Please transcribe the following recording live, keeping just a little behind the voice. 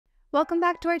Welcome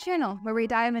back to our channel, where we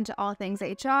dive into all things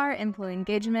HR, employee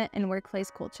engagement, and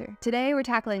workplace culture. Today, we're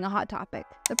tackling a hot topic,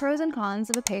 the pros and cons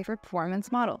of a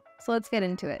pay-for-performance model. So let's get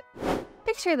into it.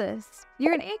 Picture this.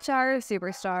 You're an HR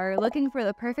superstar looking for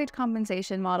the perfect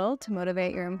compensation model to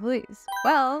motivate your employees.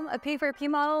 Well, a pay-for-P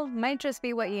model might just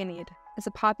be what you need. It's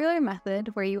a popular method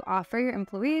where you offer your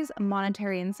employees a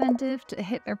monetary incentive to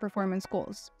hit their performance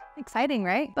goals. Exciting,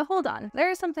 right? But hold on,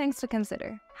 there are some things to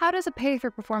consider. How does a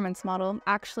pay-for-performance model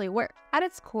actually work? At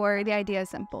its core, the idea is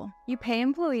simple. You pay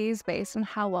employees based on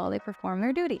how well they perform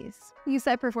their duties. You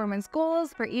set performance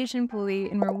goals for each employee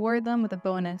and reward them with a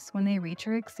bonus when they reach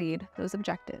or exceed those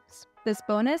objectives. This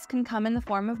bonus can come in the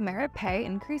form of merit pay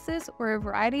increases or a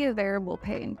variety of variable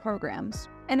pay programs.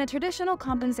 In a traditional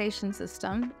compensation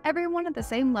system, everyone at the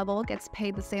same level gets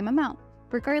paid the same amount,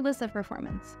 regardless of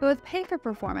performance. But with pay for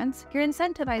performance, you're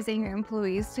incentivizing your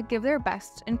employees to give their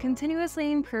best and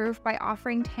continuously improve by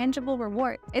offering tangible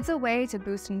rewards. It's a way to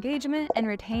boost engagement and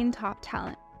retain top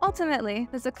talent. Ultimately,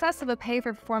 the success of a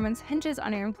pay-for-performance hinges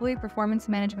on your employee performance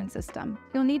management system.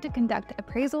 You'll need to conduct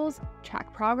appraisals,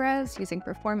 track progress using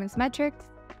performance metrics,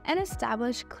 and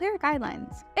establish clear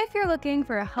guidelines. If you're looking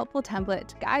for a helpful template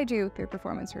to guide you through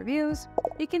performance reviews,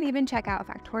 you can even check out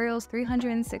Factorial's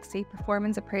 360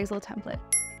 performance appraisal template.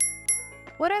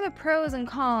 What are the pros and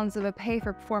cons of a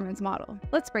pay-for-performance model?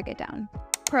 Let's break it down.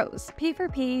 Pros: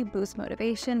 P4P boosts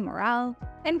motivation, morale,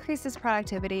 increases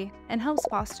productivity, and helps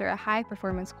foster a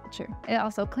high-performance culture. It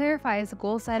also clarifies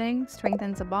goal setting,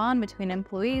 strengthens a bond between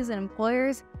employees and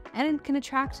employers, and it can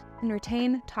attract and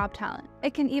retain top talent.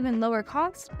 It can even lower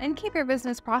costs and keep your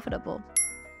business profitable.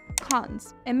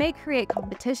 Cons: It may create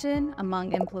competition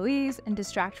among employees and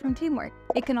distract from teamwork.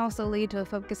 It can also lead to a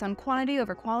focus on quantity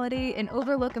over quality and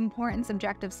overlook important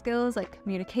subjective skills like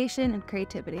communication and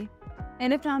creativity.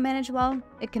 And if not managed well,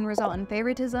 it can result in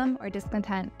favoritism or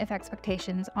discontent if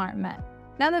expectations aren't met.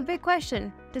 Now the big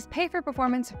question, does pay for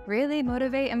performance really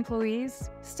motivate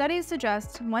employees? Studies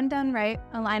suggest, when done right,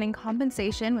 aligning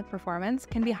compensation with performance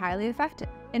can be highly effective.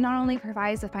 It not only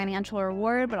provides a financial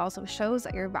reward, but also shows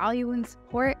that you value and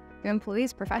support your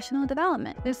employees' professional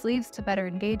development. This leads to better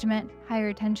engagement, higher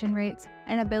retention rates,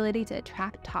 and ability to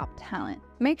attract top talent.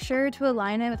 Make sure to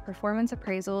align it with performance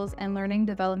appraisals and learning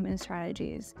development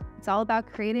strategies. It's all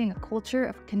about creating a culture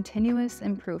of continuous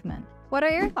improvement. What are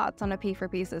your thoughts on a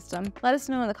P4P system? Let us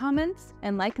know in the comments,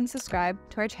 and like and subscribe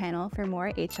to our channel for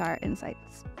more HR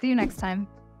insights. See you next time.